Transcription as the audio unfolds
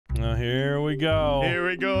Here we go. Here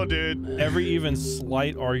we go, dude. Every even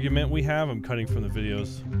slight argument we have, I'm cutting from the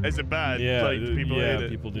videos. Is it bad? Yeah, Like, people hate it.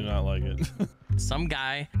 people do not like it. Some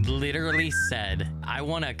guy literally said, I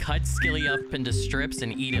want to cut Skilly up into strips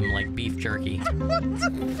and eat him like beef jerky. What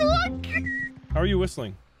the fuck? How are you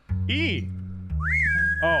whistling? E.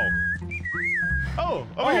 Oh. Oh,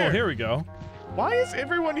 over here. Here we go. Why is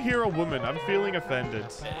everyone here a woman? I'm feeling offended.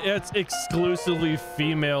 It's exclusively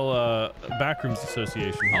female Backrooms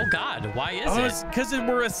Association. Oh God, why is it? It's because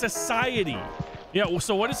we're a society. Yeah, well,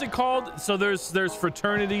 so what is it called? So there's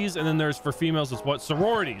fraternities, and then there's for females, it's what?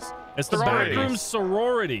 Sororities. It's the Sororities. Backrooms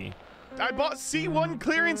sorority. I bought C1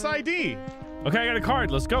 clearance ID. Okay, I got a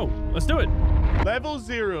card. Let's go. Let's do it. Level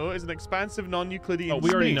 0 is an expansive non-Euclidean Oh,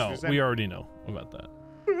 we already space. know. We already know about that.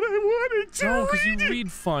 But I wanted to No, because you read it.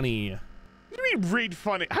 read funny. What do you mean read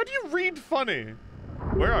funny? How do you read funny?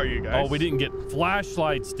 Where are you guys? Oh, we didn't get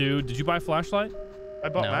flashlights, dude. Did you buy a flashlight? I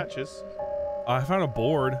bought No. matches. I found a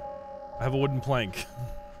board. I have a wooden plank.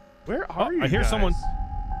 Where are you I hear guys? someone.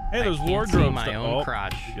 Hey, there's I can't wardrobes. see my own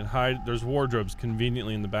crotch. You can hide. There's wardrobes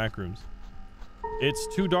conveniently in the back rooms.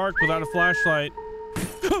 It's too dark without a flashlight.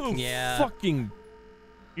 Yeah. Fucking.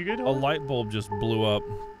 You good? A light bulb just blew up.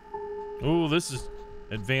 Ooh, this is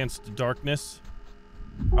advanced darkness.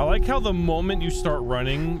 I like how the moment you start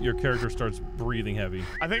running, your character starts breathing heavy.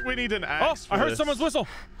 I think we need an axe. Oh, I heard this. someone's whistle.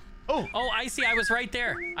 Oh, I see. I was right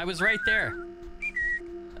there. I was right there.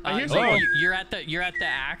 I hear someone. You're at the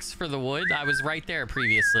axe for the wood. I was right there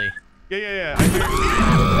previously. Yeah. I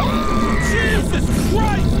hear Jesus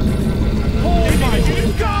Christ! Oh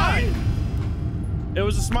my God! It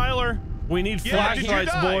was a smiler. We need Yeah, did you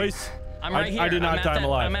flashlights, die? boys. I'm right here. I did not die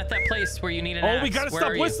alive. I'm at that place where you need an axe. Oh, we gotta Where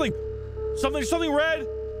stop are you? whistling. Something red.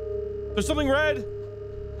 There's something red.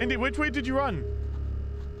 Indy, which way did you run?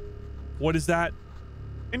 What is that?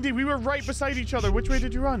 Indy, we were right beside each other. Which way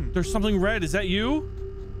did you run? There's something red. Is that you?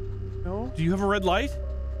 No. Do you have a red light?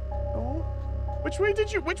 No. Which way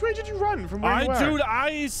did you run from where you were? Dude,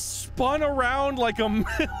 I spun around like a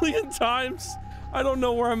million times. I don't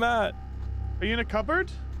know where I'm at. Are you in a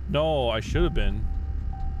cupboard? No, I should have been.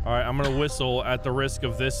 All right, I'm gonna whistle at the risk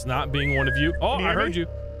of this not being one of you. Oh, Can you I hear heard me? you.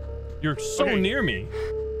 You're so Okay. near me.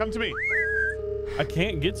 Come to me. I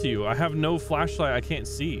can't get to you. I have no flashlight. I can't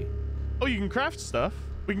see. Oh, you can craft stuff.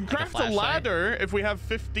 We can Like a craft a flashlight. ladder if we have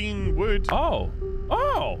 15 wood. Oh.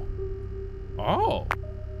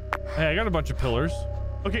 Hey, I got a bunch of pillars.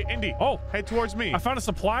 Okay, Indy. Oh. Head towards me. I found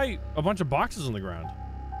a bunch of boxes on the ground.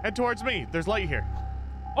 Head towards me. There's light here.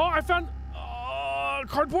 Oh, I found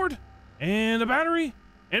cardboard and a battery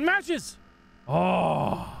and matches.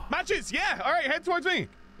 Oh. Matches. Yeah. All right. Head towards me.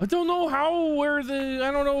 I don't know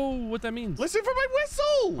I don't know what that means. Listen for my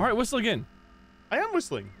whistle. All right, whistle again. I am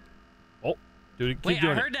whistling. Oh, dude, keep Wait, I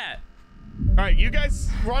doing heard that. All right, you guys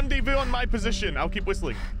rendezvous on my position. I'll keep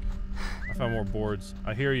whistling. I found more boards.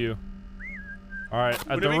 I hear you. All right, at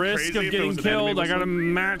Wouldn't it the be risk crazy of if it getting was an enemy killed, I got a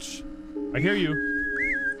whistling? match. I hear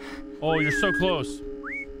you. Oh, you're so close.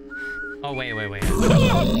 Oh, wait.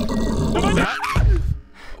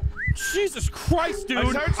 Jesus Christ, dude. I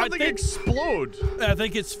just heard something explode. I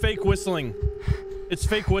think it's fake whistling. It's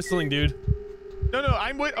fake whistling, dude. No,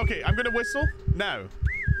 okay, I'm gonna whistle now.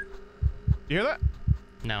 You hear that?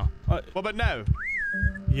 No. What about now?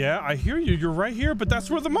 Yeah, I hear you. You're right here, but that's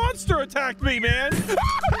where the monster attacked me, man.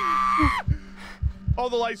 All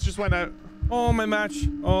the lights just went out. Oh, my match.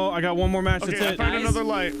 Oh, I got one more match. Okay, I That's it. found another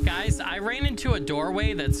light. Guys, I ran into a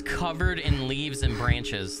doorway that's covered in leaves and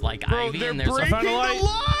branches, like Bro, ivy, they're and there's breaking found a light. the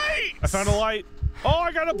lights! I found a light. Oh,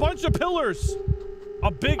 I got a bunch of pillars.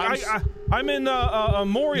 A big. I'm in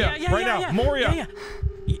Moria right now. Moria.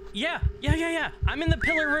 Yeah. I'm in the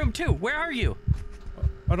pillar room too. Where are you?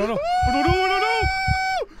 I don't know. I don't know.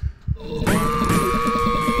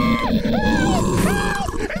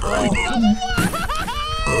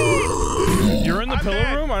 You're in the pillar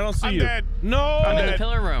dead. room? I don't see I'm you. dead. No. I'm in dead. the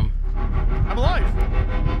pillar room. I'm alive.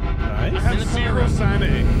 I Nice. have in the pillar zero room.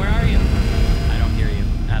 sanity. Where are you? I don't hear you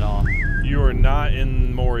at all. You are not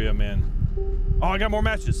in Moria, man. Oh, I got more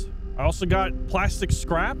matches. I also got plastic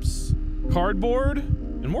scraps, cardboard,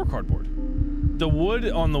 and more cardboard. The wood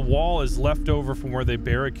on the wall is left over from where they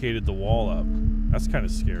barricaded the wall up. That's kind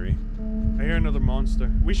of scary. I hear another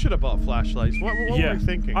monster. We should have bought flashlights. What were we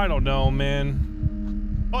thinking? I don't know,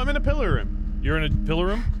 man. Oh, I'm in a pillar room. You're in a pillar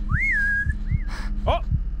room? Oh,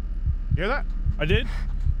 You hear that? I did.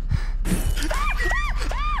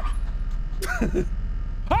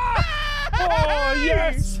 Oh,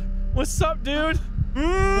 yes. What's up, dude?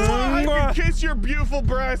 I can kiss your beautiful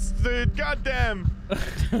breasts, dude. Goddamn.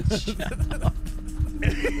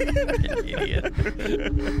 Idiot.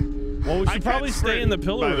 Well, we should probably stay in the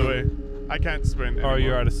pillar by the way. room. I can't sprint anymore. Oh,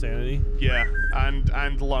 you're out of sanity? Yeah,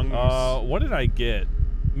 and lungs. What did I get?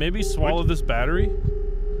 Maybe swallow this battery?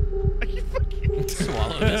 Are you fucking...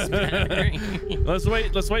 Swallow this battery. Let's wait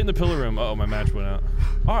in the pillar room. Uh oh, my match went out.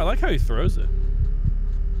 Oh, I like how he throws it.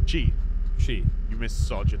 She. You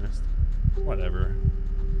misogynist. Whatever.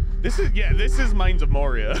 This is Mines of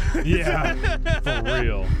Moria. Yeah, for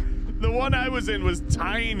real. The one I was in was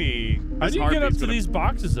tiny. How do you get up to these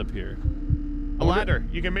boxes up here? A ladder.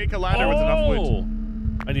 You can make a ladder with enough wood.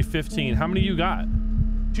 I need 15. How many you got?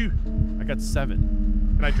 2. I got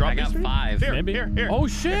 7. Can I drop I got 5. Here, Maybe. Here. Oh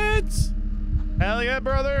shit! Hell yeah,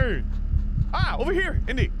 brother. Ah, over here,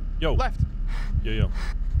 Indy. Yo. Left. Yo.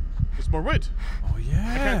 There's more wood. Oh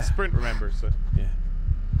yeah. I can't sprint, remember, so. Yeah.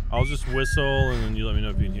 I'll just whistle and then you let me know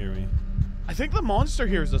if you can hear me. I think the monster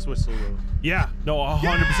hears us whistle though. Yeah. No, 100%.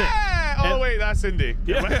 Yeah! Oh wait, that's Indy.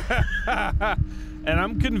 Yeah. And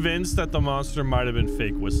I'm convinced that the monster might have been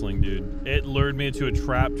fake whistling, dude. It lured me into a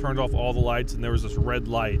trap, turned off all the lights, and there was this red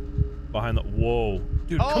light behind the. Whoa,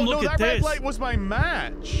 dude, come look at this. Oh no, that red light was my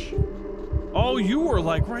match. Oh, you were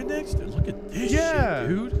like right next to it. Look at this shit,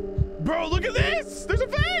 dude. Bro, look at this. There's a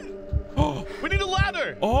vent. Oh, we need a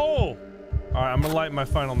ladder. Oh. All right, I'm gonna light my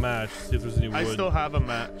final match. See if there's any wood. I still have a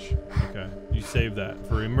match. Okay, you save that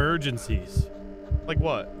for emergencies. Like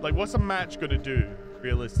what? Like what's a match gonna do,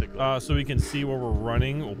 realistically? So we can see where we're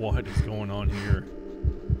running. What is going on here?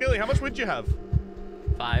 Gilly, how much wood do you have?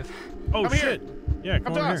 5. Oh come shit! Here. Yeah,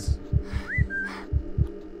 come on here.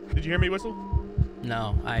 Did you hear me whistle?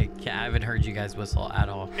 No, I haven't heard you guys whistle at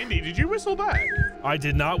all. Indy, did you whistle back? I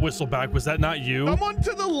did not whistle back. Was that not you? Someone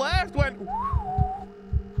to the left went.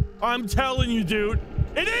 I'm telling you, dude.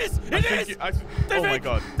 It is! It is! Oh my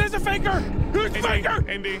god. There's a faker! Who's faker?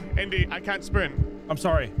 Indy, I can't sprint. I'm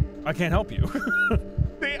sorry. I can't help you.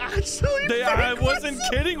 They actually I wasn't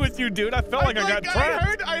kidding with you, dude. I felt like I got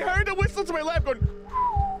trapped. I heard a whistle to my left going.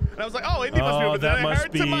 And I was like, oh, Indy must be over there. That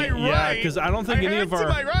must be. To my right. Yeah, because I don't think any of our. To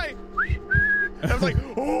my right. And I was like,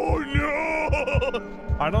 oh no!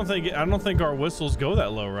 I don't think our whistles go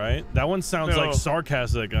that low, right? That one sounds like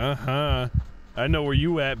sarcastic. I know where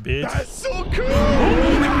you at, bitch. That's so cool!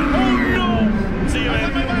 Oh no! See you,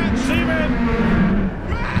 man. See you, man.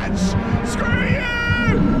 Match! Screw you!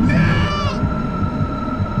 No!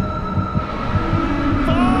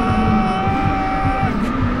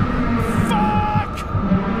 Fuck!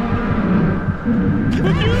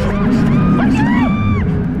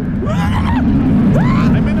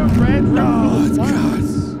 I'm in a red room. Oh,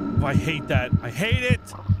 God. I hate that. I hate it.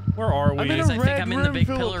 Where are we? I think I'm in the big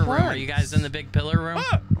pillar room. Are you guys in the big pillar room?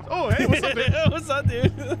 Ah! Oh, hey, what's up, dude? What's up,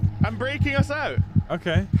 dude? I'm breaking us out.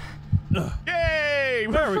 Okay. Yay!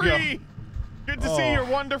 We're free! Good to see your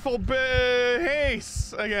wonderful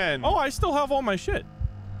base again. Oh, I still have all my shit.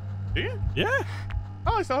 Do you? Yeah.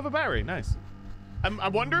 Oh, I still have a battery. Nice. I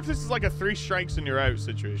wonder if this is like a 3 strikes and you're out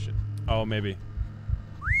situation. Oh, maybe.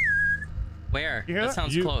 Where? You hear that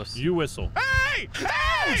sounds close. You whistle. Hey!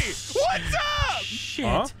 Hey! What's up? Shit.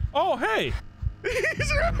 Huh? Oh, hey.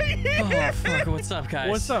 He's right here. Oh, fuck. What's up, guys?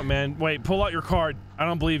 What's up, man? Wait, pull out your card. I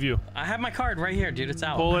don't believe you. I have my card right here, dude. It's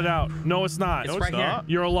out. Pull it out. No, it's not. It's right here.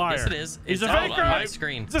 You're a liar. Yes, it is. He's it's a faker. on my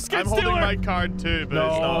screen. It's a skid I'm stealer. holding my card too, but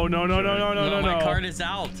No. My card is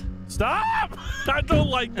out. Stop! I don't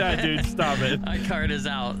like that, dude. Stop it. My card is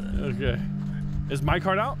out. Okay. Is my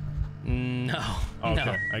card out? No. Okay.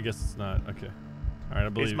 No. I guess it's not. Okay. All right, I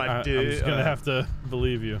believe you. I'm dude, just gonna have to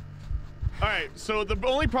believe you. All right. So the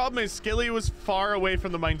only problem is Skilly was far away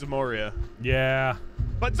from the Mines of Moria. Yeah.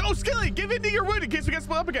 But Skilly, give into your wood in case we get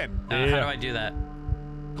split up again. How do I do that?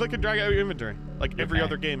 Click and drag out your inventory, like every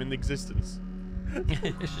other game in existence.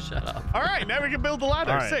 Shut up. All right, now we can build the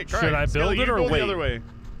ladder. All right. Sick. Should I build Skilly, it or go wait? the other way?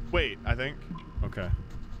 Wait, I think. Okay.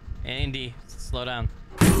 Andy, slow down.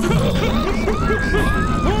 I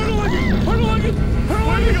don't like it.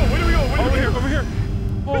 Where do we go? Over here.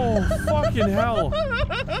 Oh, fucking hell.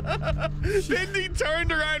 Then he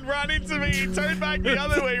turned around, ran into me. He turned back the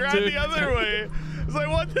other way, ran the other way. It's like,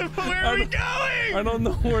 what the fuck? Where are we going? I don't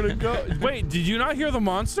know where to go. Wait, did you not hear the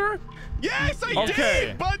monster? Yes, I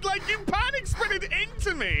did. But like, you panic sprinted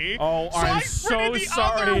into me. Oh, so I'm I so sprinted the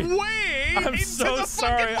sorry. Other way I'm into so the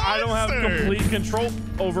sorry. fucking I don't have monster. complete control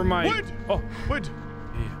over my. Wood. Oh, wood.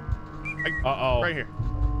 Uh-oh. Right here.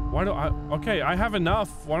 Why do I? Okay, I have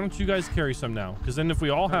enough. Why don't you guys carry some now? Because then if we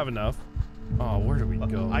all have enough. Oh, where do we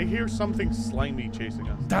go? I hear something slimy chasing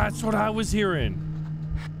us. That's what I was hearing.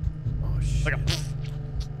 Oh shit. Like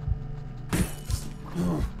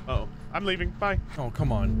uh-oh. I'm leaving. Bye. Oh,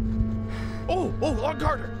 come on. Oh, log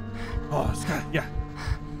Carter. Oh, Scott. Yeah.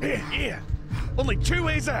 Yeah. Only 2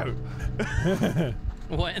 ways out.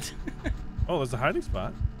 What? Oh, there's a hiding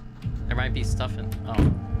spot. There might be stuff in.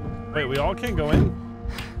 Oh. Wait, we all can't go in?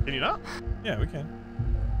 Can you not? Yeah, we can.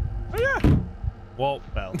 Oh, yeah. Well,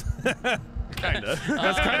 Kinda.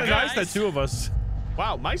 that's kind of nice that 2 of us.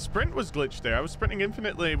 Wow, my sprint was glitched there. I was sprinting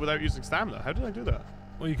infinitely without using stamina. How did I do that?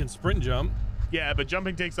 Well, you can sprint jump. Yeah, but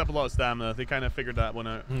jumping takes up a lot of stamina. They kind of figured that one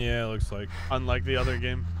out. Yeah, it looks like. Unlike the other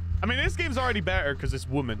game. I mean, this game's already better because it's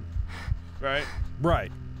woman. Right?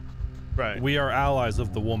 Right. Right. We are allies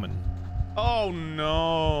of the woman. Oh, no.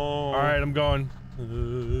 All right, I'm going.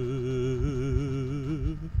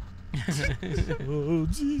 Oh,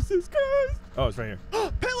 Jesus Christ. Oh, it's right here.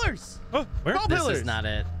 Pillars! Oh, where? Ball This pillars! is not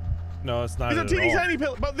it. No, it's not These are it teeny at all. tiny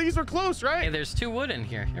pillars, but these are close, right? Hey, there's 2 wood in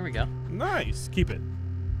here. Here we go. Nice. Keep it.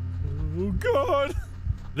 Oh, God.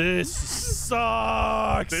 This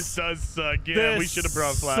sucks. This does suck. Yeah, we should have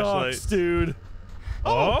brought flashlights. Sucks, dude.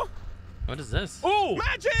 Oh. What is this? Oh.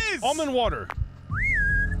 Matches! Almond water.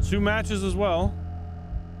 2 matches as well.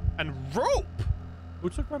 And rope! Who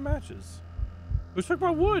took my matches? Who took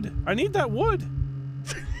my wood? I need that wood.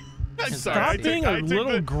 I'm Stop sorry. being a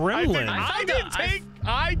little gremlin.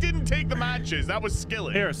 I didn't take the matches. That was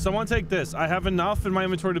Skillet. Here, someone take this. I have enough in my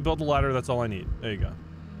inventory to build a ladder. That's all I need. There you go.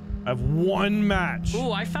 I have 1 match.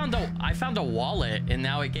 Ooh, I found a wallet, and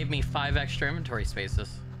now it gave me 5 extra inventory spaces.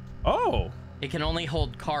 Oh. It can only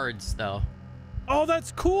hold cards, though. Oh,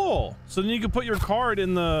 that's cool. So then you can put your card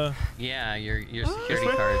in the... Yeah, your security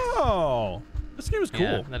cards. Oh. This game is cool.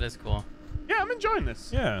 Yeah, that is cool. Yeah, I'm enjoying this.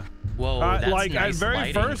 Yeah. Whoa, that's like nice at very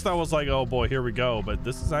lighting. first, I was like, "Oh boy, here we go." But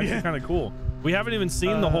this is actually kind of cool. We haven't even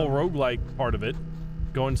seen the whole roguelike part of it.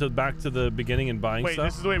 Going back to the beginning and buying Wait, stuff.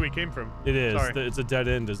 this is the way we came from. It is. Sorry. It's a dead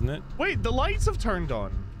end, isn't it? Wait, the lights have turned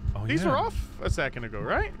on. Oh, These yeah. were off a second ago,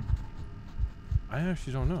 right? I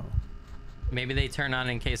actually don't know. Maybe they turn on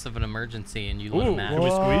in case of an emergency and you let them Can we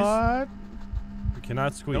out. squeeze? We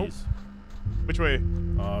cannot squeeze. Which way?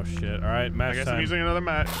 Oh shit! All right, match I guess time. I'm using another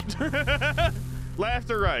match. Left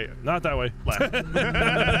or right? Not that way. Left.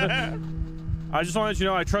 I just want to let you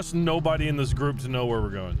know I trust nobody in this group to know where we're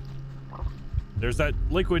going. There's that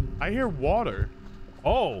liquid. I hear water.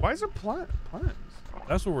 Oh, Why is there plants?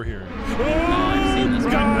 that's what we're hearing. Oh, I've seen this.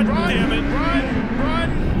 God Run, damn it! Run!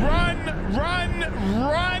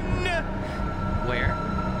 Where?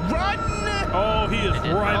 Run! Oh, he is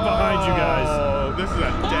didn't- right behind you guys. Oh, this is a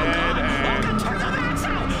dead end. Turn the mats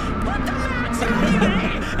out! Put the mats out,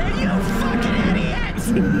 you fucking idiot!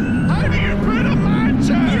 How do you put a match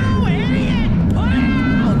out? You idiot! Put it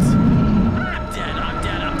out! I'm dead. I'm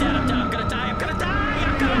gonna die.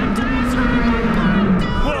 I'm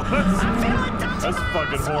feeling dumb. That's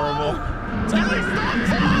fucking horrible. Skelly, stop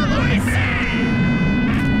following me!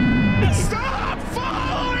 Stop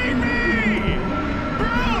following me!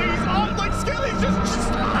 Bro, he's on like Skelly's just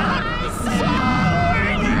stop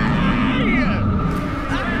following me!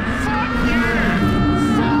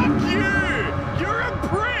 Fuck you! You're a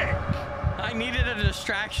prick! I needed a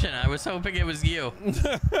distraction. I was hoping it was you.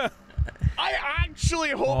 I actually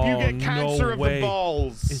hope you get cancer no of way. the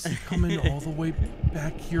balls. Is he coming all the way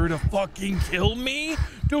back here to fucking kill me?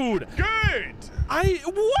 Dude, Good!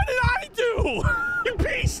 what did I do? You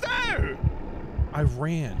pieced out! I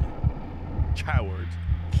ran. Coward.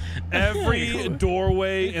 Every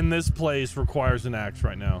doorway in this place requires an axe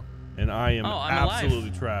right now. And I am I'm absolutely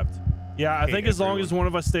alive. trapped. Yeah, I Hate think as long everyone. as one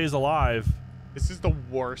of us stays alive, This is the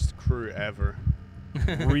worst crew ever.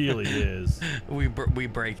 really is. We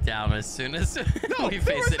break down as soon as No, we there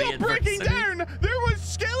face was any no breaking adversity. down. There was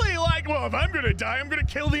Skelly like, well, if I'm gonna die, I'm gonna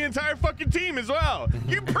kill the entire fucking team as well.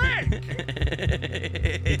 You prick!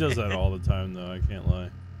 He does that all the time, though. I can't lie.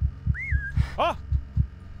 Oh,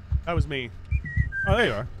 That was me. oh, there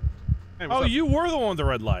you are. Hey, what's Oh, up? you were the one with the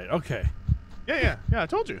red light. Okay. Yeah, I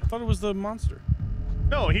told you. I thought it was the monster.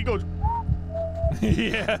 No, he goes.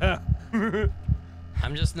 Yeah.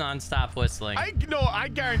 I'm just nonstop whistling. I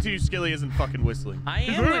guarantee you, Skilly isn't fucking whistling. I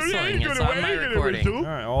am Yeah, whistling. you're It's gonna on my you're gonna recording. whistle.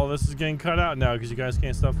 All right, all this is getting cut out now because you guys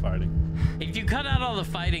can't stop fighting. If you cut out all the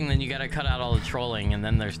fighting, then you gotta cut out all the trolling, and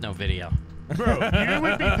then there's no video. Bro, you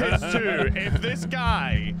would be pissed too if this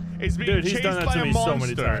guy is being Dude, he's chased done that by to a me monster. so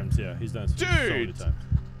many times. Yeah, he's done it to me so many Dude. times.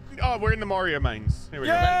 Oh, we're in the Mario mines. Here we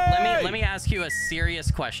go. Let me ask you a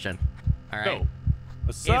serious question. All right. Go.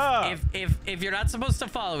 What's up? If you're not supposed to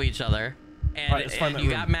follow each other, and Alright, let's find that you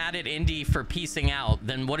room. got mad at Indy for piecing out,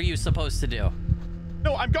 then what are you supposed to do?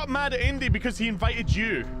 No, I got mad at Indy because he invited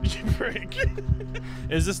you. You prick.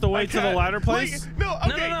 Is this the way to the Okay, ladder place? like, no,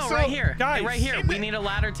 okay, No, so right here. guys, right here. in We the- need a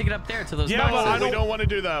ladder to get up there to those Yeah, boxes. but I we don't want to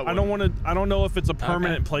do that. I don't want to. I don't know if it's a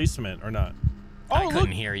permanent Okay. placement or not. I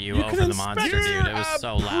couldn't hear you over the monster, dude. It was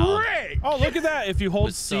so loud. Oh, look at that. If you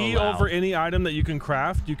hold so C loud. over any item that you can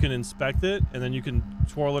craft, you can inspect it, and then you can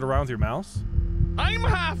twirl it around with your mouse. I'm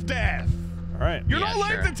half deaf. All right. You're not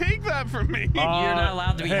allowed to take that from me. You're not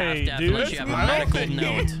allowed to be half deaf unless you have a medical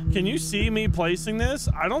note. Can you see me placing this?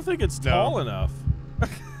 I don't think it's tall enough.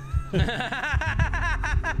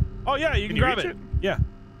 Oh, yeah, you can grab it. Yeah.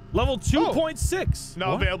 Level 2.6.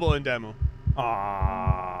 Not available in demo.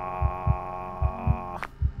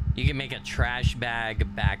 You can make a trash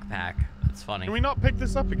bag backpack. That's funny. Can we not pick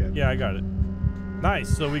this up again? Yeah, I got it. Nice.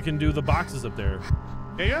 So we can do the boxes up there.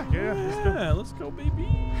 Yeah. Let's go, baby.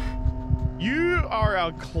 You are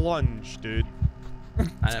a clunge, dude.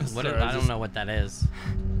 I don't know what that is.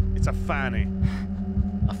 It's a fanny.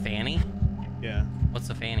 A fanny? Yeah. What's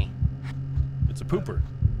a fanny? It's a pooper.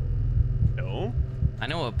 No. I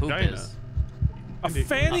know what poop Vagina. is. A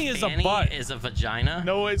fanny is a butt. Is a vagina?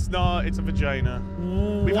 No, it's not. It's a vagina.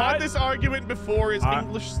 We've had this argument before. It's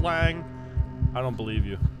English slang. I don't believe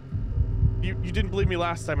you. You didn't believe me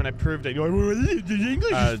last time, and I proved it. You're like, well,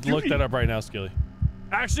 English is Look stupid. that up right now, Skilly.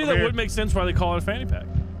 Actually, that would make sense why they call it a fanny pack.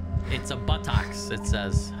 It's a buttocks, it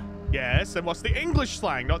says. Yes, and what's the English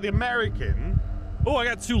slang, not the American? Oh, I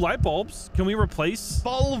got 2 light bulbs. Can we replace?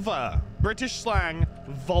 Vulva. British slang,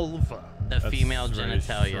 vulva. The female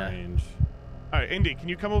genitalia. Strange. All right, Indy, can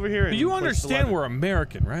you come over here? And You place the understand letter? we're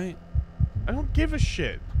American, right? I don't give a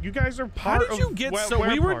shit. You guys are How part did you of get where- so? where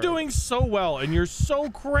We were part? doing so well, and you're so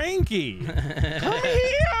cranky. Come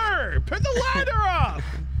here! Put the ladder up!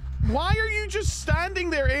 Why are you just standing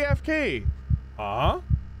there AFK?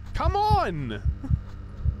 Come on!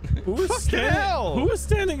 Who is Fucking standing? hell! Who is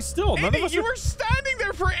standing still? None Indy, of us you are- were standing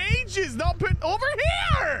there for ages, not put over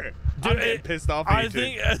here! I'm getting pissed off at I you two.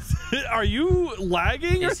 think. Are you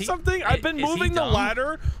lagging or Is he- something? I've been is he moving the dumb?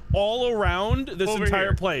 ladder all around this Over entire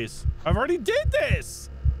here. place. I've already did this.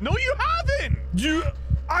 No, you haven't!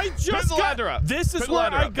 I just the got. ladder up. This is Put the where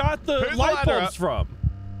ladder I up. got the Put the light ladder bulbs up. from.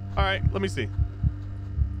 All right, let me see.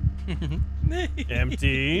 Empty.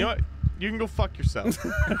 You know what? You can go fuck yourself.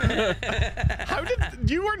 How did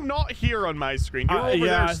you were not here on my screen? You were over yeah,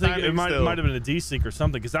 there I think standing it might still. have been a desync or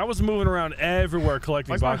something because I was moving around everywhere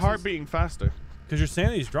collecting Why is my boxes. heart beating faster? Because your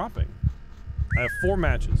sanity's dropping. I have 4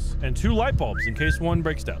 matches and 2 light bulbs in case one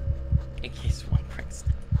breaks down. In case one breaks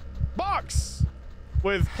down. Box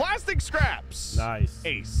with plastic scraps. Nice.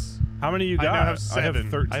 Ace. How many you got? I now have 7. I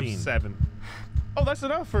have 13. I have 7. Oh, that's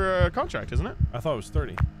enough for a contract, isn't it? I thought it was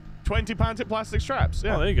 30. 20 painted plastic straps.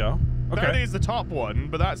 Yeah. Oh, there you go. Okay. 30 is the top one,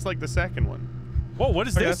 but that's like the second one. Whoa, what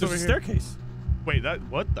is Okay, this? that's There's a over here. staircase. Wait,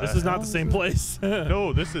 what the This is not hell the same this? place.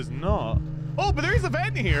 No, this is not. Oh, but there is a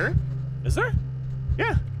vent here. Is there?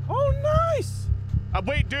 Yeah. Oh, nice.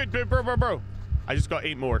 Wait, dude, bro. I just got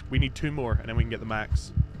 8 more. We need 2 more, and then we can get the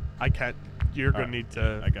max. I can't. You're gonna need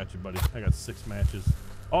to. I got you, buddy. I got 6 matches.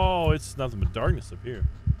 Oh, it's nothing but darkness up here.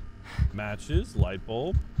 Matches, light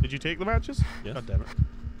bulb. Did you take the matches? Yes. God damn it.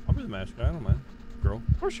 I'll be the match guy. I don't mind. Girl.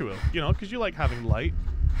 Of course you will. You know, because you like having light.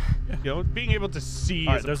 Yeah. You know, being able to see.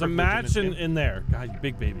 All right, is there's a privilege match this game. in there. God, you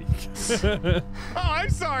big baby. Oh,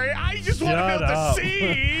 I'm sorry. I just want to be Shut able up. to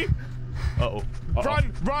see. Uh-oh.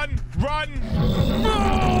 Run!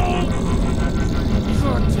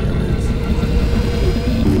 God damn it.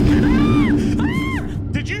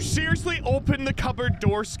 Did you seriously open the cupboard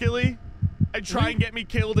door, Skilly? And try and get me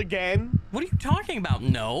killed again? What are you talking about?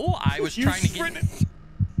 No, I was trying to get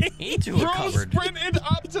into a Bro cupboard. sprinted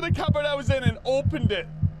up to the cupboard I was in and opened it.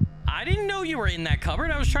 I didn't know you were in that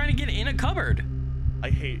cupboard. I was trying to get in a cupboard. I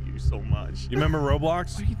hate you so much. You remember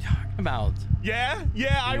Roblox? What are you talking about? Yeah,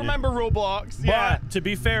 I remember Roblox. Yeah. But to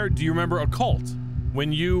be fair, do you remember Occult?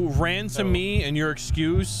 When you ran to me and your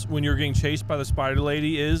excuse when you were getting chased by the spider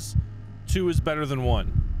lady is 2 is better than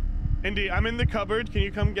 1. Indy, I'm in the cupboard. Can you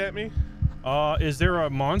come get me? Is there a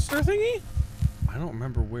monster thingy? I don't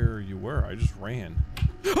remember where you were. I just ran.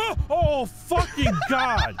 Oh, fucking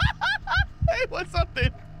God. Hey, what's up,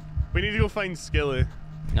 dude? We need to go find Skilly.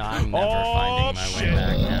 No, I'm never finding my way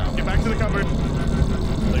back now. Get back to the cupboard. I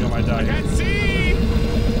think I might die. I can't see.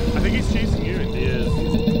 I think he's chasing you. He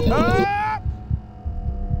is. Ah!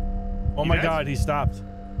 Oh my dead? God, he stopped.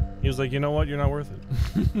 He was like, you know what? You're not worth it.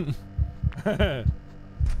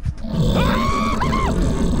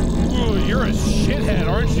 Ooh, you're a shithead,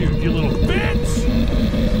 aren't you, you little bitch?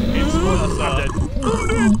 I'm dead.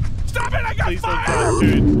 Stop it! I got Please fire! don't,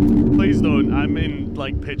 dude. Please don't. I'm in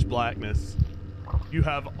like pitch blackness. You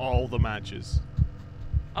have all the matches.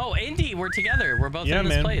 Oh, Indy, we're together. We're both Yeah, in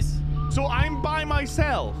this man. place. So I'm by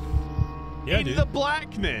myself. Yeah, in dude. the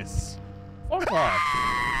blackness. Fuck off.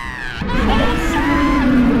 What the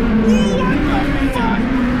fuck?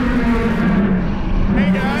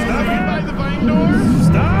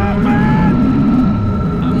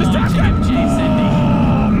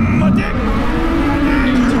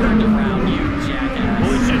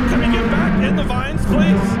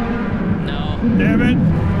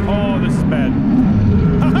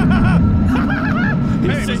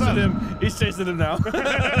 He's chasing him now.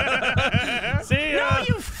 See ya. No,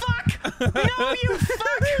 you fuck! No, you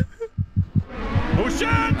fuck! Oh shit!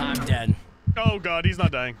 I'm dead. Oh god, he's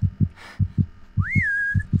not dying.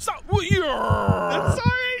 Stop! I'm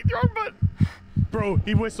sorry, wrong button. Bro,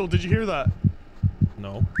 he whistled. Did you hear that?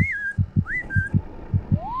 No.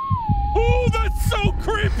 Oh, that's so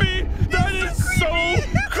creepy! That is so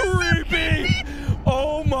creepy!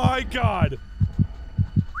 Oh my god!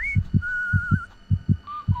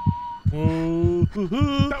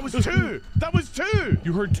 That was 2. That was 2.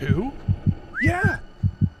 You heard 2? Yeah.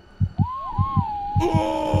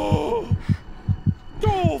 Oh!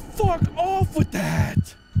 Oh, fuck off with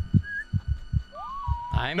that!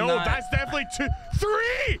 I'm No, not. that's definitely 2.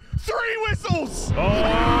 3! 3 whistles!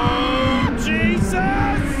 Oh, Jesus!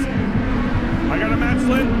 I got a match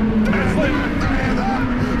lit. Match lit.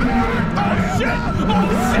 Oh,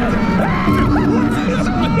 shit!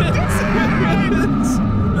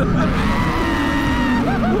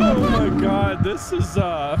 Oh, my God. This is,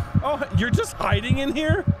 Oh, you're just hiding in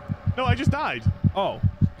here? No, I just died. Oh,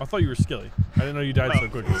 I thought you were Skilly. I didn't know you died so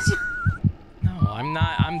quickly. No, I'm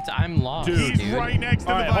not. I'm lost, Dude. He's right next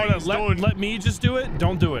to All the right, hold vines. on. Let me just do it.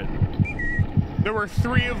 Don't do it. There were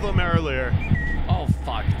 3 of them earlier. Oh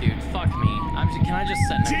fuck, dude. Fuck me. Can I just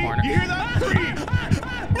sit in the See, corner? you hear that? 3!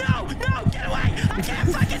 No, get away! I can't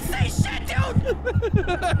fucking say shit, dude!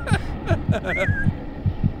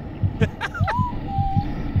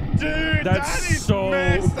 Dude, That's that is so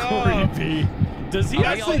messed up. creepy. Does he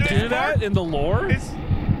actually It's do that in the lore? I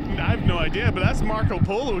have no idea, but that's Marco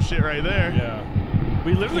Polo shit right there. Yeah.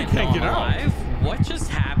 We literally can't get out. alive? What just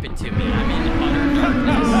happened to me? I'm in utter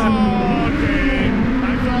darkness. Oh, okay.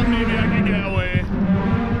 I thought maybe I could get away.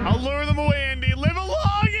 I'll lure them away, Andy. Live a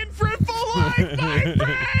long and fruitful life, my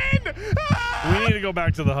friend! We need to go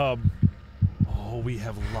back to the hub. Oh, we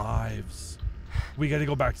have lives. We got to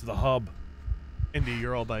go back to the hub. Andy,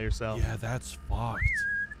 you're all by yourself. Yeah, that's fucked.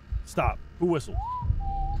 Stop. Who whistled?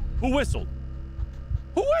 Who whistled?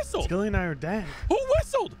 Who whistled? Scully and I are dead. Who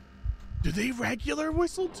whistled? Do they regular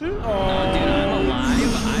whistle too? No, dude, I'm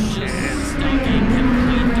alive. I'm just stuck in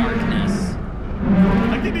complete darkness.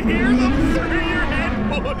 I can hear them through your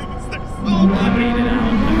headphones. They're still I alive. made it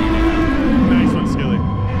out. Nice one, Skilly.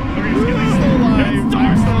 Okay, Skilly's still alive.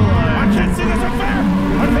 I'm still alive. I can't see this. Unfair.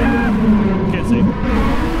 Can't see.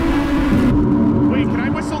 Wait, can I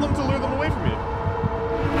whistle them to lure them away from you?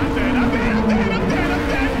 I'm dead. I'm dead. I'm dead. I'm dead. I'm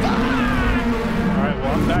dead. All right,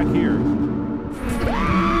 well, I'm back here.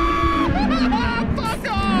 Fuck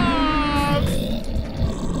off!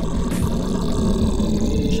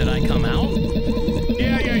 Should I come out?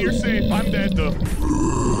 Yeah, you're safe. I'm dead though.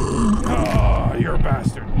 Oh, you're a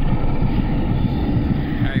bastard. All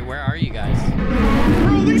right, where are you guys?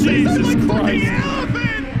 Bro, these things are Jesus like fucking Christ.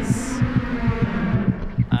 elephants!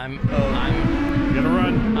 I'm You gotta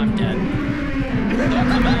run. I'm dead. Don't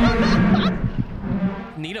come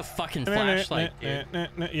out. Need a fucking flashlight, dude.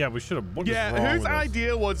 Yeah, we should have. Yeah, whose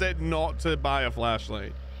idea was it not to buy a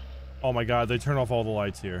flashlight? Oh my god, they turn off all the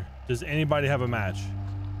lights here. Does anybody have a match?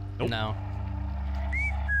 Nope. No.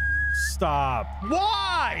 Stop.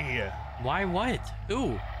 Why? Why what?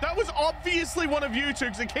 Ooh. That was obviously one of you two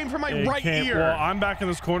because it came from my It right can't- ear. Well, I'm back in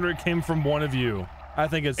this corner. It came from one of you. I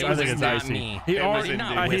think it's. It I think was it's not icy. me. He It was already.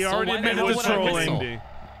 not He whistle. already Why the admitted hell the would I trolling. whistle?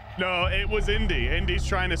 No, it was Indy. Indy's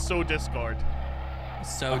trying to sow discord.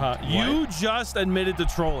 So You just admitted to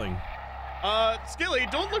trolling. Skilly,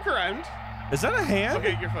 don't look around. Is that a hand?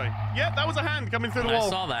 Okay, you're fine. Yeah, that was a hand coming through the I wall.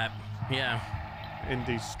 saw that. Yeah.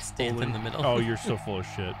 Indy's Stand in the middle. Oh, you're so full of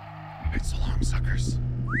shit. It's so long, suckers.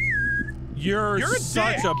 You're You're a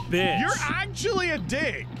such dick. a bitch. You're actually a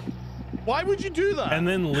dick. Why would you do that? And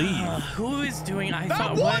then leave. Who is doing? I that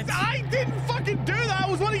thought was what? I didn't fucking do that.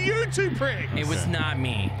 It was one of you two pricks. It was not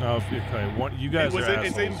me. Oh, okay. What you guys are It's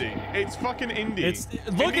assholes. Indy. It's fucking Indy. It's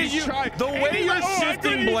look at Indy's you. The way Indy's you're like, "Oh,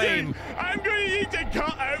 shifting blame. I'm going to need to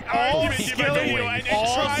cut out All argument in my video and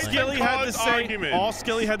try to Skilly had to cause say. argument. All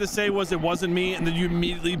Skilly had to say was it wasn't me, and then you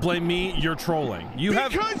immediately blame me. You're trolling. You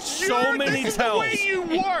have Because so many this tells. is the way you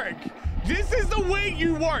work. This is the way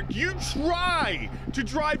you work. You try to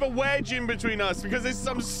drive a wedge in between us because it's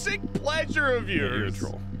some sick pleasure of yours. You're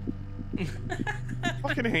a troll. I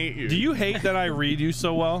fucking hate you. Do you hate that I read you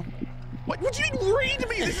so well? What would you read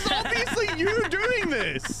me? This is obviously you doing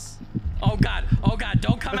this. Oh god. Oh god.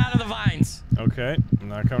 Don't come out of the vines. Okay, I'm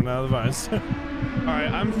not coming out of the vines. All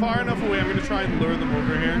right, I'm far enough away. I'm gonna try and lure them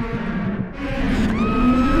over here.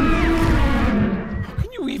 How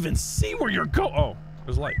can you even see where you're going? Oh,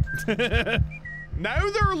 there's light. Now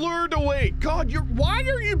they're lured away. God, why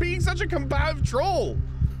are you being such a combative troll?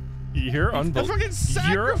 You're I unbelievable. fucking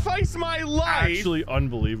sacrificed my life. Actually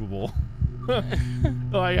unbelievable.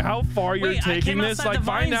 Like how far you're Wait, I taking came this. outside Like the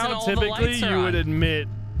by vines now, and all the typically lights are you would on. admit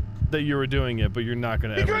that you were doing it, but you're not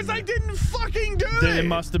gonna. Because ever I admit. didn't fucking do it. Then it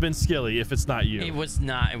must have been Skilly if it's not you. It was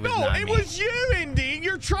not. It was No, not it me. was you, Indy.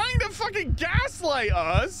 You're trying to fucking gaslight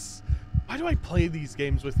us. Why do I play these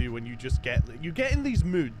games with you when you just get in these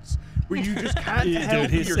moods where you just can't help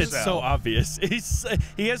yourself? It's so obvious.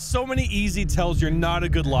 He has so many easy tells. You're not a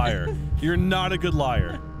good liar. You're not a good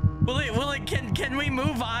liar. Can we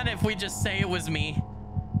move on if we just say it was me?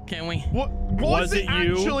 Can we? What was it you?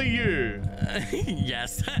 actually you?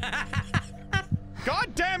 Yes.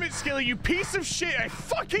 God damn it, Skilly, you piece of shit. I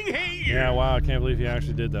fucking hate you. Yeah, wow, I can't believe he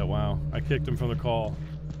actually did that. Wow. I kicked him from the call.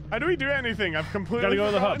 How do we do anything? I've completely Gotta go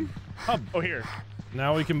to the hub. forgotten. Oh, here.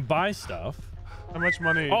 Now we can buy stuff. How much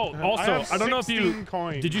money? Oh, also, I don't know if you 16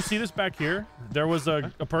 coins. did you see this back here? There was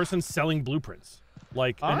a person selling blueprints.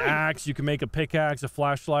 Like an axe, you can make a pickaxe, a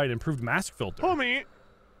flashlight, improved mask filter. Homie,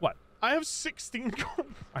 What? I have 16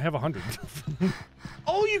 coins. I have 100.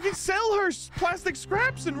 Oh, you can sell her plastic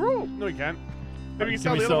scraps and rope. No, you can't. Maybe you can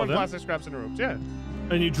sell the other one them? plastic scraps and ropes. Yeah.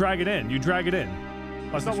 And you drag it in. You drag it in.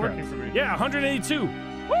 It's not working for me. Yeah, 182. Woo!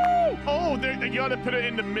 Oh, you gotta put it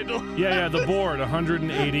in the middle. Yeah, the board,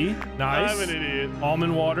 180. Nice. I'm an idiot.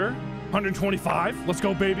 Almond water, 125. Let's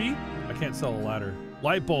go, baby. I can't sell a ladder.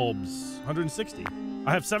 Light bulbs, 160.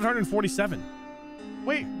 I have 747.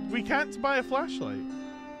 Wait, we can't buy a flashlight.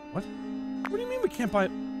 What? What do you mean we can't buy?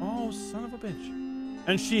 Oh, son of a bitch.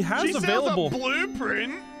 And she has She available. sells a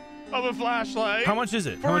blueprint of a flashlight. How much is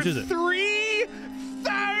it? How much is it?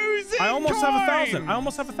 3,000. I almost have 1,000. coins! I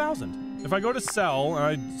almost have 1,000. If I go to sell and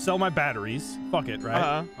I sell my batteries, fuck it,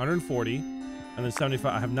 right? 140, and then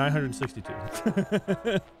 75. I have 962.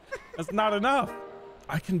 That's not enough.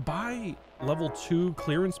 I can buy level 2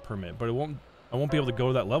 clearance permit, but I won't be able to go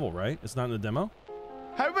to that level, right? It's not in the demo.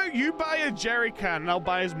 How about you buy a jerry can and I'll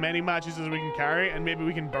buy as many matches as we can carry, and maybe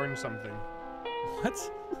we can burn something. What?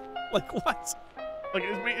 Like what? Like,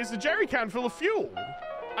 it's a jerry can full of fuel.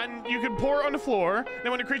 And you can pour it on the floor.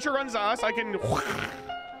 Then when the creature runs at us, I can...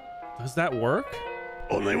 Does that work?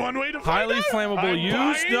 Only one way to find Highly out. flammable I'm used.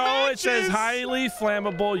 buying No, it says matches. highly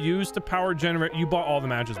flammable used to power generate. You bought all the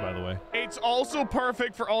matches, by the way. It's also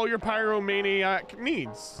perfect for all your pyromaniac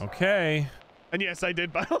needs. Okay. And yes, I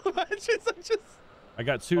did buy all the matches. I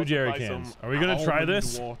got 2 jerry cans. Are we gonna try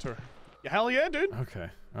this? Water. Yeah, hell yeah, dude. Okay.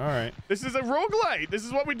 All right. This is a roguelite. This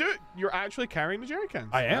is what we do. You're actually carrying the jerry cans.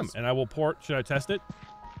 I am, Yes. and I will pour. Should I test it?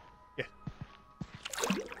 Yeah.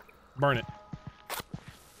 Burn it.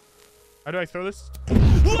 How do I throw this?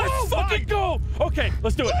 Let's fucking go! Okay,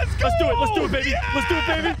 let's do it. Let's do it. Let's do it, baby. Yes! Let's do it,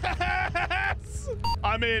 baby.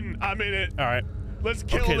 I'm in it. All right. Let's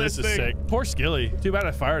kill Okay, this this thing. is sick. Poor Skilly. Too bad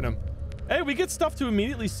I fired him. Hey, we get stuff to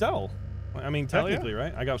immediately sell. I mean, Hell yeah. technically,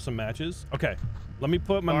 right? I got some matches. Okay, let me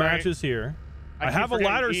put my All right. matches here. I keep have a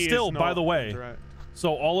forgetting ladder E is still, by not the way. direct.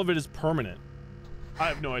 So all of it is permanent. I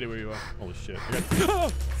have no idea where you are. Holy shit. I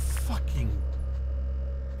got fucking.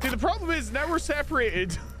 See, the problem is now we're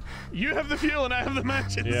separated. You have the fuel and I have the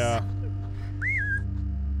matches. Yeah.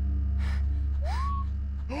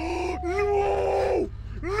 No!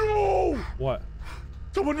 No! What?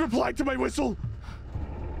 Someone replied to my whistle.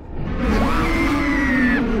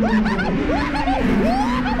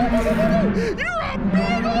 You're a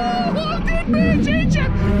big old haunted bitch, ain't you?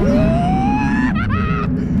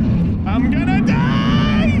 I'm gonna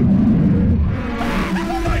die! Oh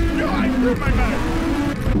my god, I threw my mouth.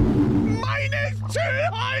 Minus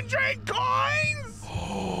 200 coins!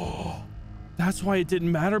 That's why it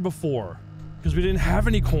didn't matter before. Because we didn't have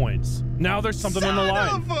any coins. Now there's something on the line.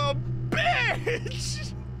 Son of a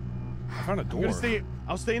bitch! I found a door.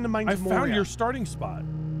 I'll stay in the mines I of Moria. found your starting spot.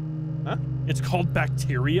 Huh? It's called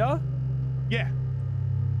bacteria? Yeah.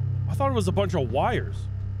 I thought it was a bunch of wires.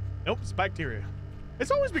 Nope, it's bacteria. It's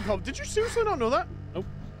always been called. Did you seriously not know that? Nope.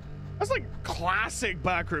 That's like classic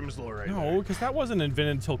Backrooms lore right No, because that wasn't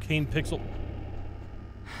invented until Kane Pixel.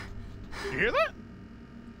 there. You hear that?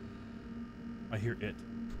 I hear it.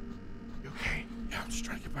 You okay? Yeah, I'm just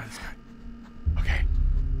trying to get by this guy. Okay.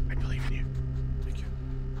 I believe in you. Thank you.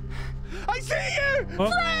 I see you! Huh?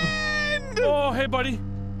 Friend! Oh, hey, buddy.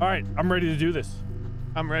 All right, I'm ready to do this.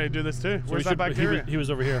 I'm ready to do this too. So Where's we that bacteria? He was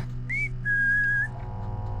over here.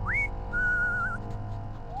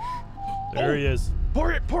 There he is.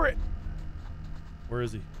 Pour it, pour it, Where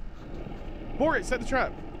is he? pour it. Set the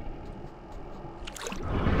trap.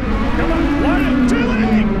 Come on, light it. Too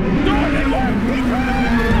late! No, it didn't work!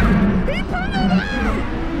 He put it out!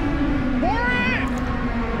 Pour it!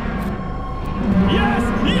 Yes!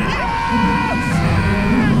 Yes!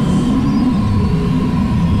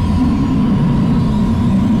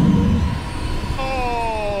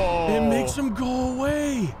 Oh! It makes a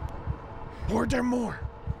there more?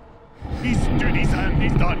 He's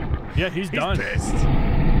done. Yeah, he's done. Pissed.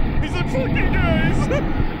 He's like, fuck you guys.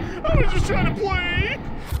 I was just trying to play.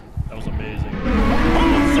 That was amazing.